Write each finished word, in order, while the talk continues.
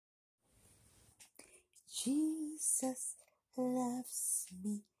Jesus loves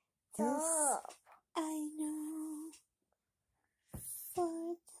me. This I know. For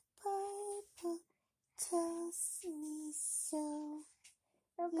the Bible tells me so.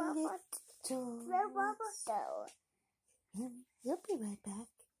 You'll be right back.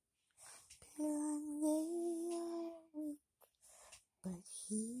 They are weak, but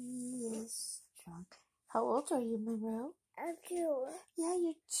he is strong. How old are you, Monroe? I'm 2. Yeah,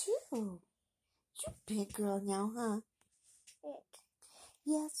 you're 2. You're a big girl now, huh?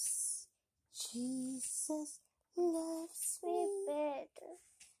 Yes. Jesus loves me.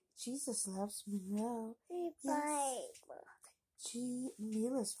 Jesus loves Monroe. Yes.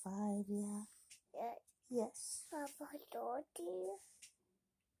 Mila's 5, yeah. Yes. Papa 30.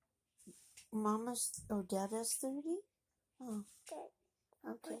 Dada's 30? Oh.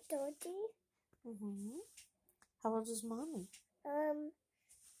 Papa 30. Mm-hmm. How old is Mommy?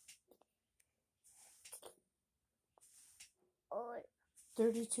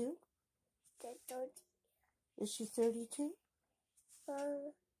 32? 30. Is she 32?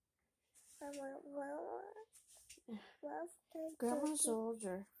 Grandma's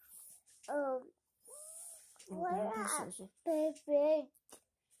older. Baby.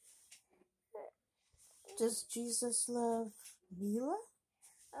 Does Jesus love Mila?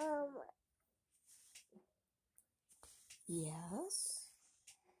 Yes.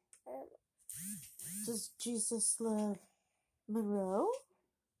 Does Jesus love Monroe?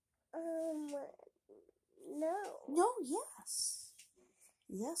 No. No, yes.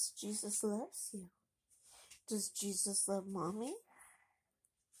 Yes, Jesus loves you. Does Jesus love Mommy?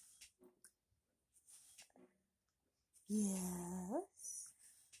 Yes.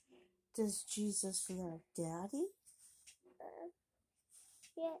 Does Jesus love Daddy?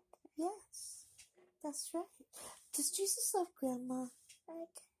 Yes. Yes. That's right. Does Jesus love Grandma?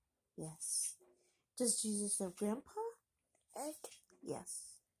 Yes. Does Jesus love Grandpa?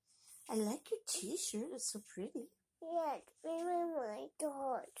 Yes. I like your t-shirt. It's so pretty. Yes, remember my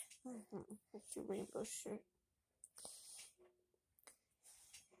dog. It's your rainbow shirt.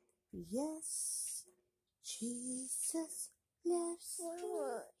 Yes. Jesus loves me.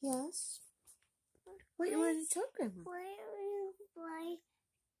 Yes. What you want to tell Grandma? Why are you buy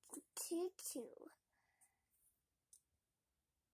tutu?